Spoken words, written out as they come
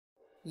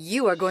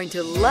You are going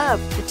to love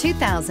the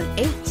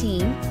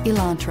 2018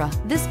 Elantra.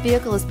 This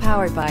vehicle is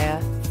powered by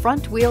a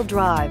front-wheel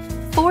drive,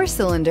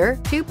 4-cylinder,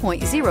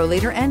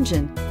 2.0-liter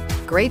engine.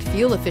 Great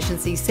fuel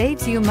efficiency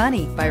saves you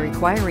money by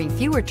requiring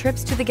fewer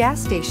trips to the gas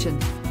station.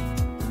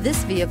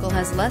 This vehicle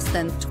has less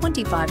than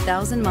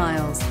 25,000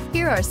 miles.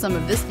 Here are some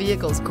of this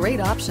vehicle's great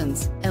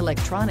options: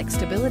 electronic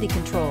stability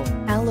control,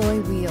 alloy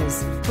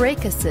wheels,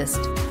 brake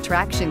assist,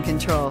 traction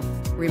control,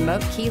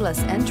 remote keyless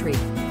entry,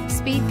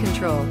 speed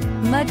control,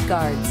 mud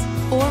guards,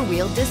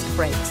 4-wheel disc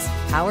brakes,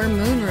 power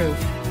moonroof,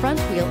 front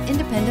wheel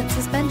independent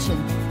suspension.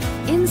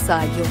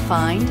 Inside you'll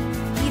find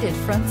heated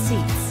front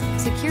seats,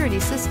 security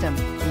system,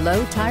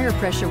 low tire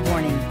pressure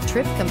warning,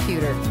 trip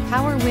computer,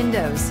 power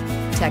windows,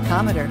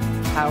 tachometer,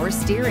 power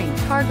steering,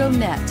 cargo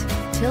net,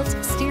 tilt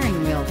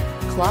steering wheel,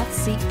 cloth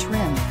seat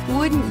trim.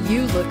 Wouldn't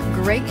you look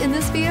great in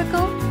this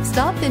vehicle?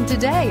 Stop in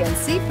today and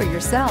see for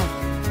yourself.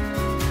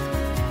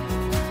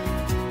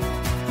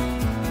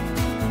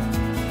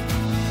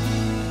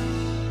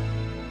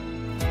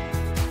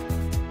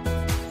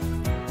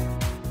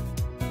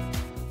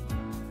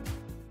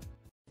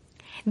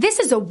 This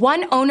is a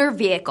one-owner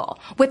vehicle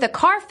with a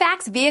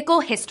Carfax Vehicle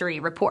History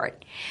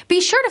Report.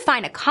 Be sure to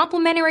find a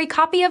complimentary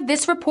copy of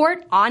this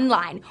report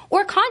online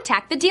or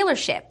contact the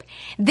dealership.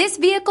 This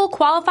vehicle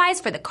qualifies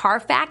for the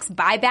Carfax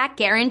Buyback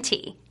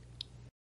Guarantee.